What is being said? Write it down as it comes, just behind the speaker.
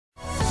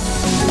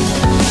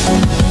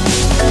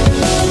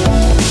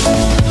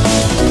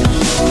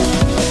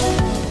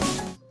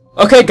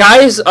Okay,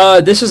 guys,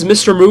 this is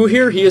Mr. Moo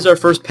here. He is our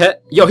first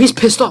pet. Yo, he's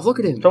pissed off. Look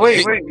at him. So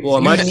wait. Well,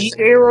 on you my, need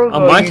arrows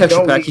on or my you texture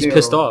don't pack, need he's arrows?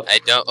 pissed off. I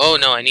don't. Oh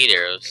no, I need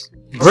arrows.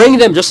 Bring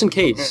them just in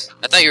case.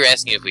 I thought you were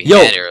asking if we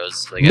Yo, had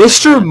arrows. Like,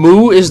 Mr.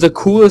 Moo is the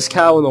coolest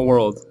cow in the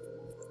world.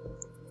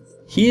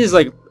 He is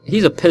like,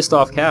 he's a pissed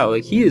off cow.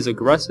 Like, he is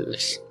aggressive.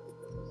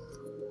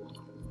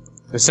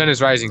 The sun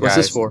is rising, What's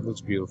guys. this for? It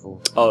looks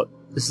beautiful. Oh,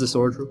 this is the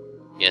storage room?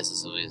 Yes,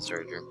 this will be the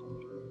storage room.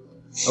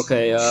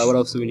 Okay, what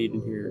else do we need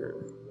in here?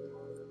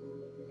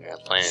 I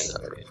planned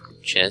already.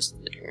 Chest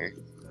there.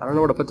 I don't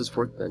know where to put this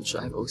workbench.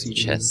 I have OCD.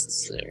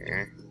 Chests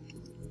there.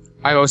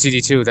 I have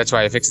OCD too, that's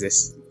why I fixed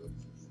this.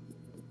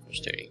 We're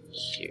starting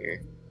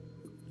here.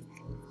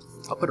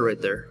 I'll put it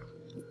right there.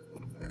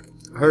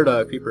 I heard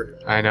a creeper.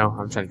 I know,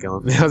 I'm trying to kill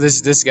him. You know, this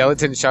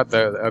skeleton shot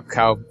the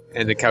cow,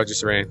 and the cow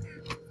just ran.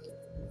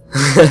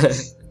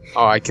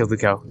 Oh, I killed the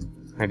cow.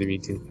 I didn't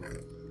mean to.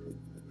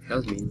 That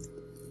was mean.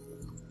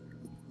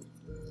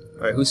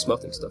 Alright, who's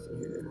smelting stuff in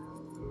here?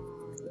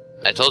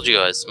 I told you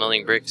I was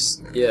smelling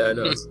bricks. Yeah, I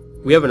know.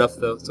 We have enough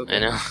though. It's okay. I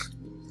know.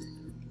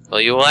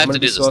 Well, you will have I'm to gonna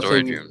do be the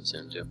storage smelting- room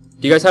soon too.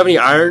 Do you guys have any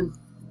iron?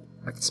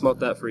 I can smelt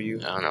that for you.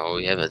 I don't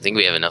know. I think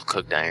we have enough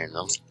cooked iron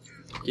though.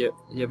 Yeah.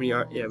 Do you have any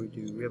iron? Yeah, we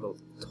do. We have a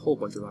whole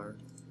bunch of iron.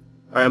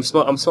 Alright, I'm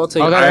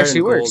smelting Oh, that iron actually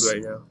and gold works.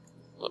 right now.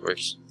 What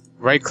works?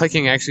 Right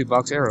clicking actually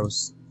blocks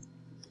arrows.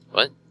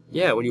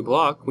 Yeah, when you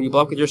block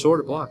with your sword,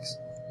 it blocks.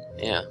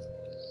 Yeah.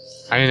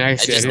 I didn't I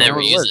actually. just I didn't never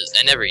know it use worked. it.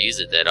 I never use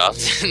it that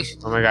often.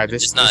 Oh my god,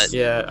 this Just not- this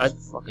Yeah,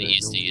 fucking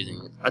used to annoying.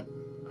 using it.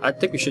 I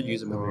think we should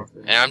use it more often.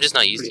 And I'm just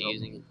not used to Pretty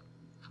using it.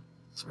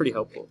 It's pretty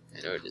helpful. I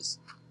know it is.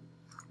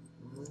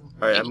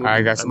 Alright,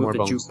 I got some more the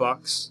bones.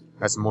 jukebox.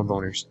 Got some more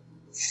boners.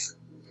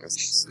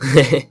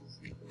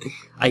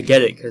 I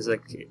get it, cause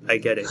I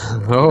get it.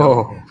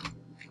 Oh.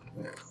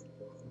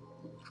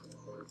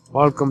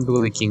 Welcome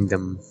to the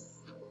kingdom.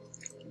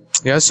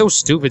 Yeah, it's so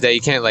stupid that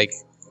you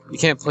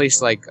can't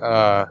place like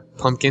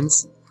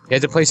pumpkins. You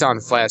have to place it on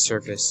a flat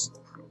surface.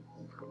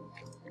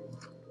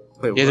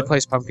 Wait, You have to what?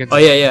 place pumpkins. Oh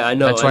yeah, I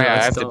know. That's why know, I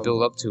it's have to dumb.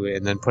 build up to it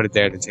and then put it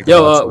there to take.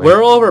 Yo, the away. where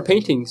are all of our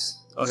paintings?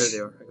 Oh, here they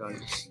are. I got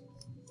it.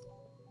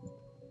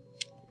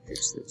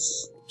 Fix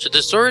this. Should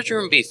the storage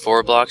room be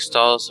 4 blocks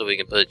tall so we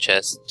can put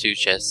two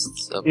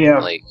chests up? Yeah.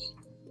 Like,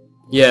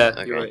 Yeah,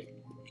 Okay. you're right.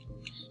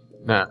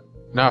 Nah,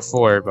 not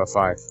 4, but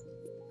 5.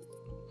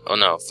 oh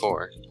no,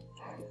 4.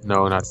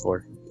 No, not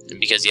 4.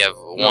 Because you have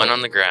one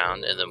on the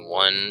ground and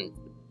then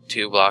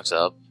 2 blocks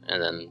up,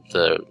 and then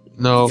the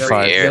No, You have,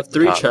 5. you Air have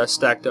 3 top. chests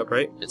stacked up,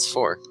 right? it's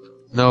 4.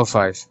 No,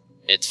 5.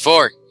 It's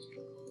 4.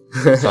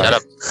 Shut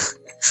up.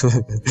 I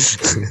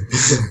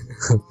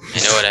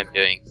know what I'm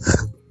doing.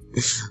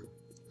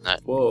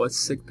 Whoa, that's a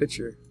sick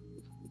picture.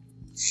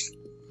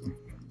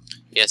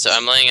 Yeah, so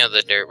I'm laying out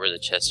the dirt where the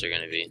chests are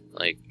gonna be.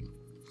 Like,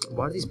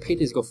 Why do these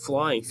paintings go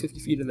flying 50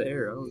 feet in the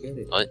air? I don't get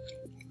it. What?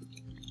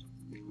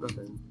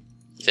 Nothing.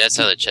 see, that's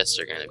how the chests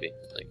are gonna be.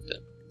 Like that.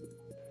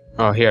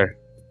 Oh, here.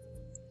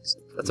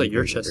 That's what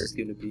your chest is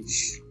gonna be.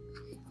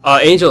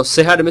 Angel,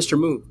 say hi to Mr.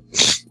 Moon.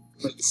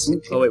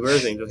 Oh wait, where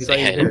is Angel? He's not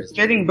Say even hi to here.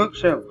 Getting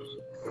bookshelves.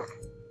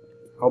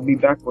 I'll be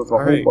back with a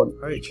Alright, whole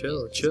bunch. alright,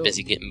 chill, chill.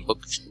 Busy getting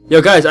booked.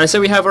 Yo, guys, I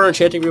said we have our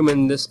enchanting room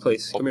in this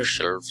place. Come here.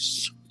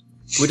 Bookshelves.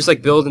 We just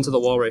like build into the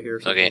wall right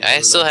here. Okay,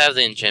 I still have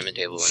the enchantment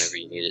table whenever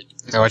you need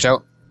it. Hey, watch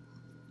out.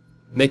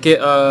 Make it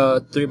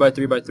 3 by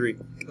 3 by 3.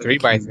 3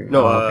 by 3.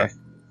 No, oh, okay.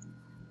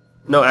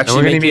 No, And actually,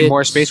 we're gonna make need it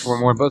more space for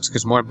more books,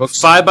 because more books.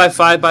 5 by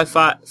 5 by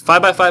 5.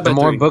 5 by 5 by The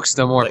more 3. books,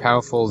 the more Like-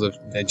 powerful the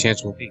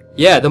enchants will be.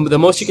 Yeah, the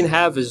most you can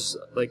have is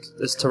like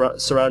is to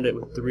surround it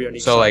with 3 on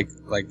each So side.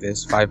 like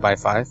this, 5 by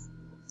 5.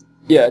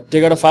 Yeah,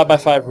 dig out a 5 by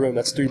 5 room.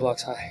 That's 3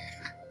 blocks high,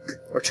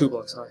 or 2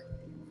 blocks high.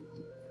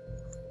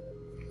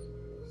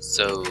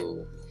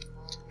 So,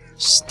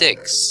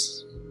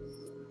 sticks.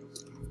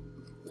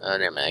 Oh,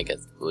 never mind, I got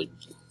wood.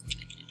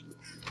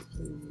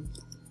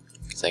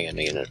 So I gotta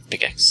make another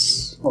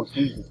pickaxe. Oh,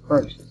 Jesus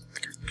Christ.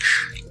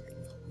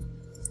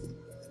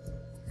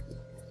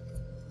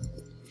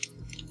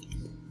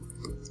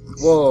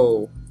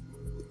 Whoa,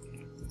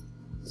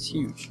 it's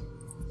huge.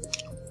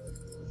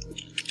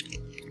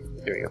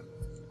 Here we go.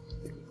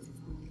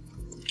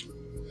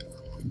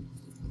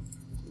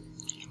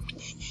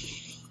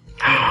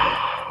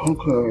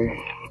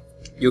 Okay.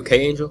 You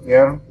okay, Angel?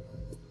 Yeah,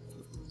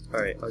 All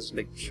right, I was just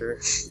making sure.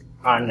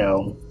 I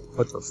know.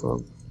 What the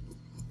fuck?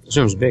 This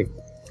room's big.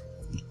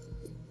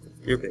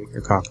 You're big.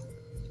 Your cock.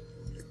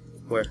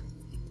 Where?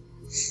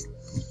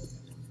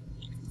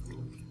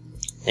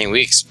 Dang,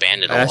 we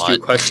expanded I a asked you a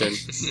lot. question.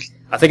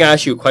 I think I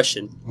asked you a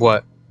question.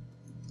 What?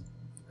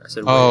 I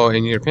said, Oh, where?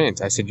 in your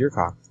pants. I said your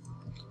cock.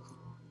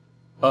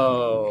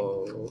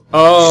 Oh.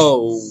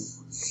 Oh.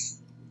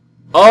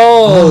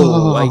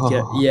 Oh. I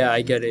get. Yeah,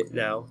 I get it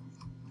now.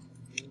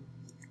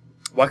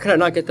 Why could I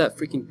not get that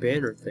freaking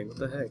banner thing? What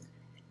the heck?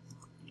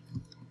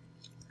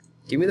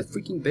 Give me the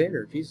freaking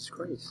banner, Jesus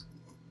Christ.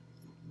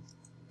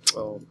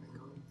 Oh my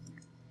god.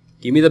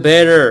 Give me the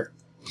banner!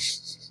 Do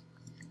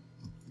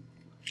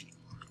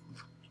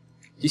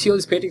you see all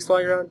these paintings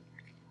flying around?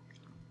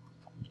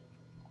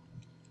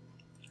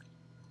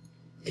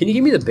 Can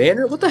you give me the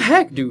banner? What the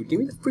heck, dude? Give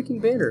me the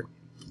freaking banner.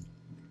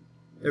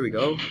 There we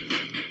go.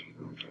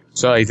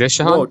 So like this,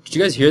 Sean? Whoa, did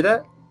you guys hear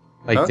that?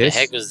 Like Huh? What the this?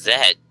 heck was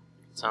that?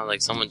 Sounded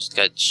like someone just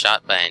got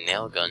shot by a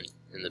nail gun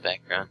in the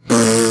background.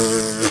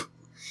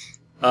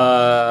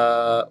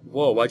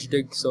 Whoa, why'd you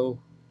dig so...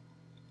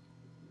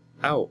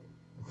 Ow.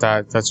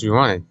 That's what you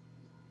wanted.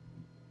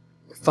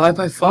 5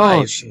 by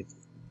 5. Oh shit.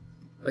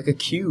 Like a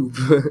cube.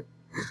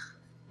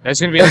 That's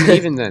gonna be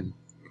uneven then.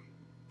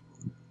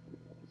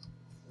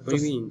 What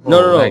do you mean? Oh,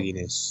 No.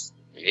 lagginess.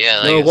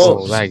 Yeah, No, like it won't.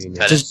 Oh,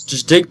 lagginess.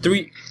 Just dig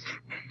 3...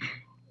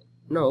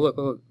 No,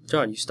 look.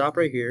 John, you stop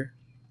right here.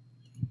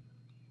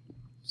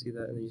 See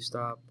that? And then you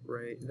stop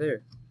right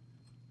there.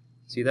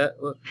 See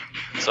that? Look.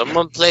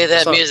 someone play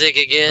that Stop. music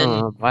again.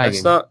 Oh,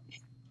 lagging.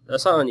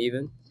 That's not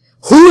uneven.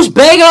 Who's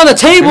banging on the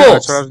table? Yeah,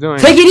 that's what I was doing.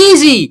 Take it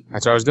easy!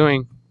 That's what I was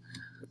doing.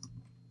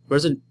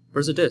 Where's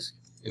the disc?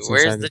 It's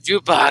Where's inside the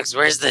jukebox?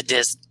 Where's the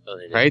disc? Oh,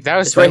 there it is. Right? That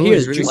was It's right that here.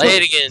 was really Play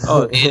it again.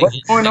 Oh, Play it What's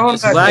again. going on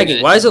It's back lagging.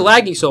 there. Why is it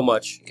lagging so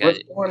much? Got What's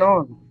it. going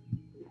on?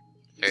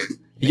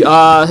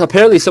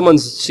 Apparently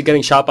someone's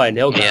getting shot by a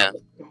nail gun. Yeah.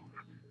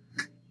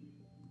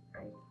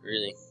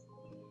 Really?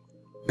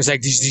 It's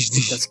like dish.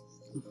 That's-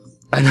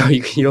 I know,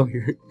 you don't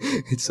hear it.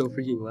 It's so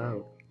freaking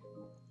loud.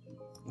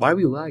 Why are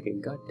we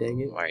lagging? God dang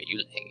it. Why are you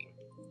lagging?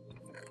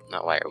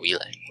 Not why are we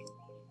lagging?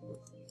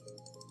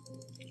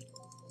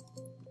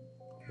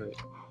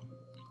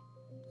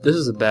 This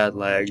is a bad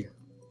lag.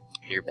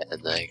 You're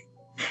bad lag.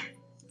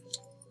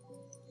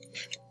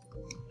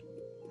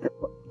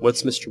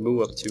 What's Mr.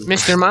 Moo up to?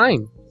 Mr.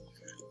 Mine.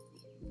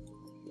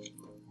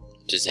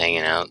 Just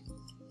hanging out.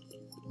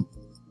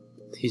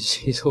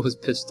 He's always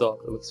pissed off.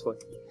 It looks funny.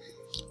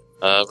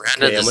 We're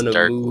under Okay, I'm this gonna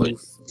dark move. wood,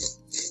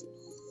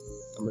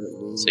 I'm gonna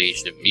move. so you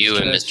should you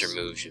and Mr.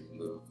 Move should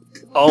move.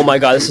 Oh my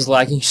god, this is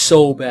lagging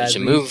so You bad.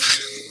 should move.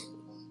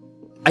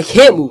 I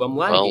can't move. I'm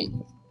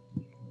lagging.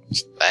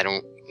 I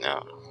don't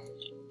know.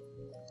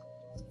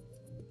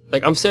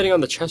 Like I'm standing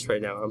on the chest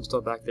right now. I'm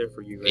still back there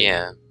for you. Right?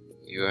 Yeah,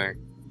 you are.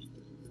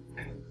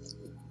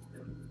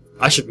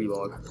 I should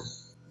relog.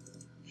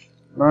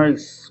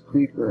 Nice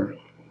creeper.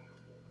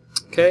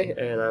 Okay,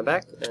 and I'm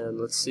back. And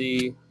let's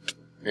see.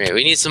 Alright,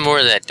 we need some more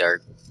of that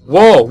dark.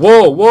 Whoa!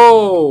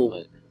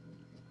 What?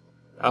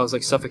 I was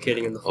like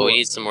suffocating in the floor. Oh, we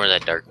need some more of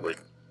that dark wood.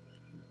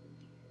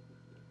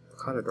 What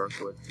kind of dark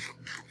wood?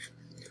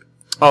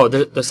 Oh,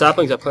 the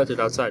saplings I planted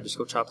outside. Just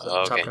go chop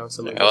Okay. down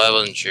some of Oh, them. I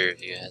wasn't sure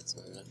if you had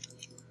some of that.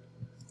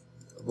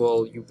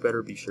 Well, you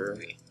better be sure.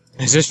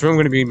 Is this room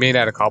going to be made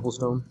out of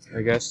cobblestone?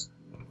 I guess.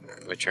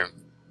 Which room?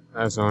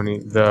 That's only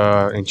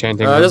the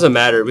enchanting. It room. doesn't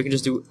matter. We can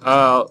just do.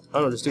 I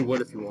don't know. Just do wood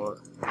if you want.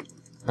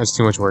 That's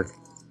too much work.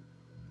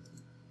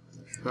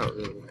 Not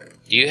really.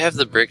 Do you have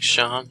the bricks,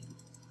 Sean?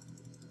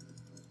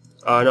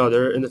 No,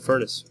 they're in the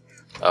furnace.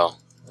 Oh,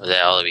 is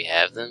that all that we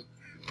have then?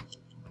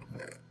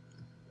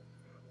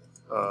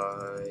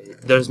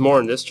 There's more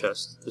in this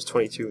chest. There's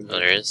 22 in Oh, here.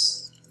 there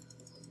is?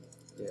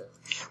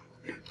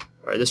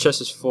 Alright, this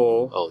chest is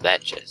full. Oh,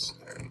 that chest.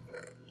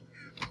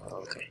 Oh,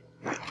 okay.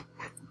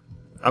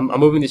 I'm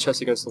moving these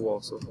chests against the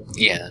wall, so.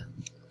 Yeah.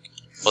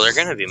 Well, they're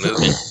gonna be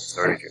moving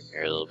storage room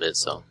here a little bit,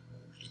 so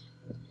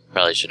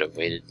probably should have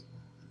waited.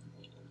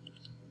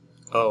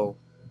 Oh.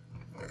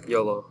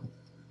 YOLO.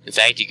 In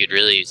fact, you could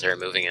really start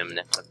moving them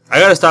now. I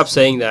gotta stop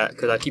saying that,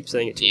 because I keep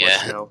saying it too much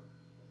Yeah. now.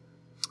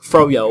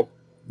 Froyo.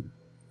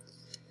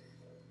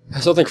 I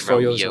still think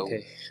Froyo is Froyo.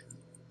 okay.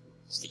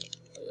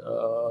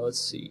 Let's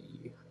see.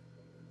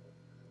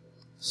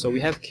 So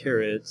we have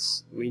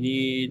carrots. We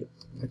need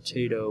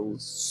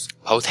potatoes.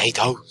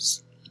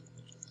 Potatoes!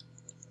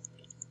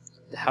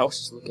 The house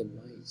is looking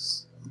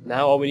nice.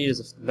 Now all we need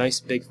is a nice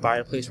big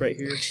fireplace right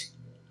here.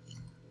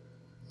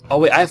 Oh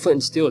wait, I have flint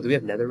and steel. Do we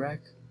have netherrack?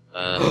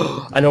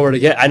 I know where to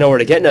get. I know where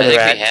to get I think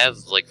netherrack. we have,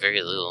 like,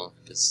 very little,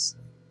 because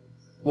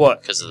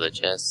What? of the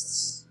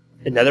chests.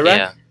 A netherrack?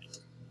 Yeah.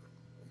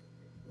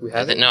 We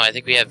have it. No, I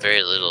think we have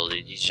very little.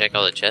 Did you check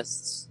all the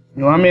chests?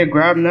 You want me to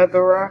grab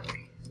netherrack?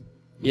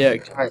 Yeah.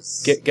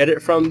 Nice. Get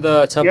it from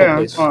the temple Yeah,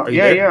 place. Are you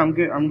yeah, there? yeah. I'm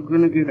good. I'm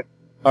gonna get it.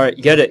 All right,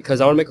 get it,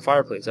 because I want to make a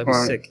fireplace. That'd be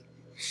Alright. sick.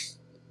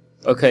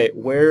 Okay,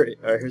 where?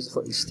 All right, here's the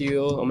flint and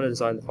steel. I'm gonna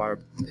design the fire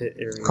pit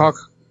area. Cock.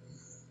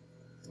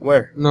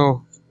 Where?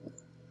 No.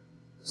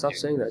 Stop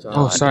saying that, John.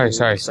 Oh, I'm sorry.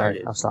 getting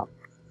excited. I'll stop.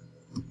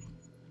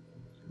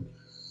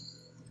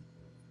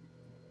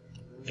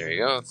 There you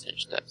go.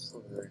 Finish that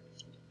floor.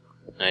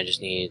 I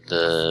just need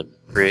the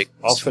bricks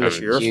I'll finish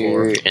from your here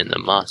floor. and the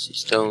mossy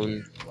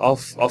stone. I'll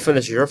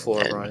finish your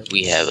floor, And Brian.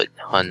 we have a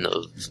ton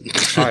of.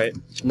 All right.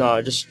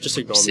 No, just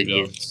ignore me.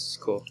 Obsidian. Though. It's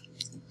cool.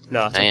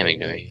 No, it's I am okay.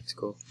 ignoring you. It's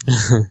cool.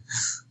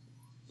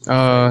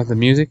 The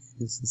music?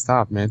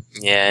 Stop, man.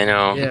 Yeah, I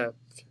know. Yeah,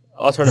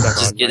 I'll turn it back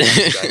Just on. get My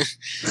it.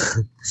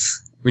 bad,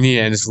 We need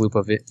an endless loop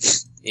of it.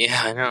 Yeah,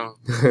 I know.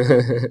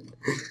 guys.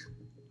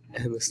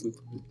 Endless loop.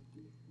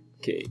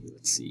 Okay,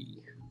 let's see.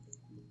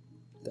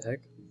 What the heck?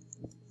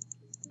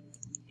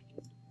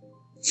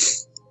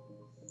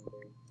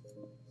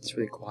 It's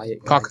really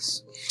quiet, Cock.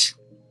 guys.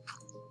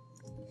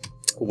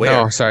 Where?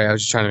 No, sorry. I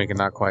was just trying to make it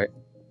not quiet.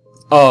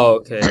 Oh,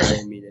 okay. I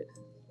didn't mean it.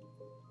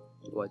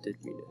 Oh, I did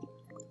mean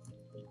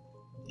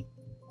it.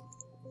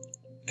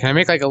 Can I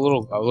make like a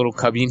little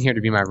cubby in here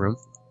to be my room?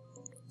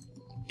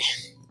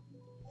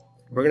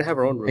 We're gonna have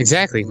our own room.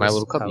 Exactly, my This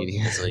little cubby house. in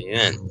here. That's what you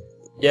in.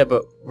 Yeah,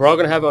 but we're all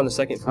gonna have it on the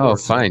second floor. Oh,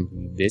 fine,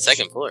 you bitch.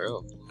 Second floor.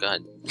 Oh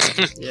God.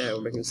 Yeah,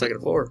 we're making the second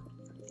floor.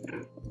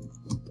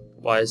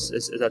 Why is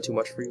that too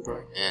much for you,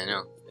 bro? Yeah, no,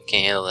 I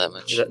can't handle that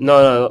much. Is that,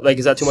 no, like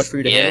is that too much for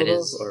you to Yeah, handle? it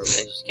is. Though, or? I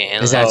just can't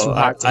handle Is it. that Oh, too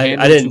hot to I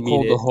handle? didn't Too mean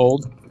cold to it.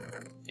 hold?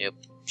 Yep.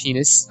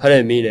 Penis. I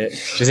didn't mean it.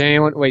 Does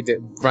anyone wait?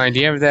 Brian, do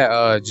you have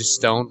that just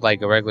stone,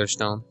 like a regular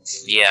stone?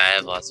 Yeah, I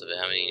have lots of it.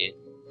 How many do you need?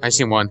 I just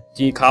need one.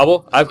 Do you need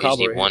cobble? I have You just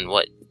cobble. need one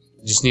what?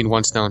 Just need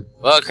one stone.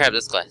 Oh crap,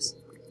 that's glass.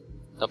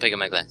 Don't pick up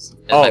my glass.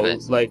 That's Oh, my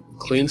glass. like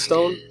clean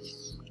stone?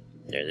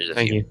 There's a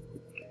Thank few. you.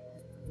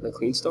 Like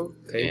clean stone?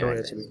 Okay, Yeah, don't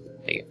answer me.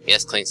 Thank you.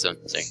 Yes, clean stone.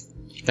 Sorry.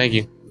 Thank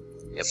you.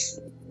 You're All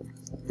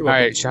welcome.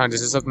 right, Sean,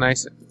 does this look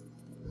nice?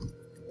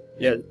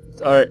 Yeah.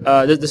 All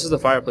right. This is the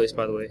fireplace,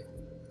 by the way.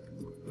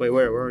 Wait,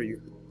 where are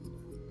you?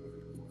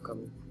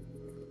 Coming.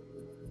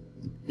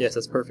 Yes,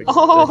 that's perfect.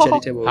 Oh, the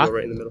enchanting table will huh? go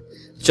right in the middle.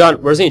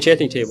 John, where's the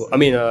enchanting table? I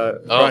mean, Oh,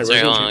 Brian, sorry. where's the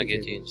Hold on. I'll enchanting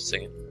get to you in table? just a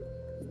second.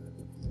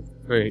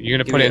 Wait, you're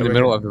gonna Give put me it in that the right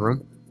middle here. of the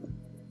room?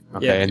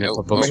 Okay, Yeah. and then Oh,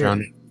 put books right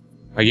around it.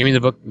 Oh, give me the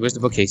book. Where's the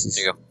bookcases?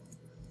 There you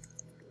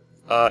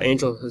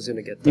Angel is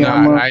gonna get them.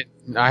 Yeah,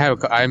 No, I'm,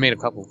 I made a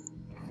couple.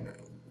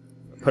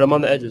 Put them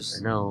on the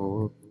edges.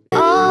 No.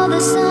 All the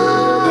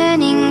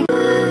sun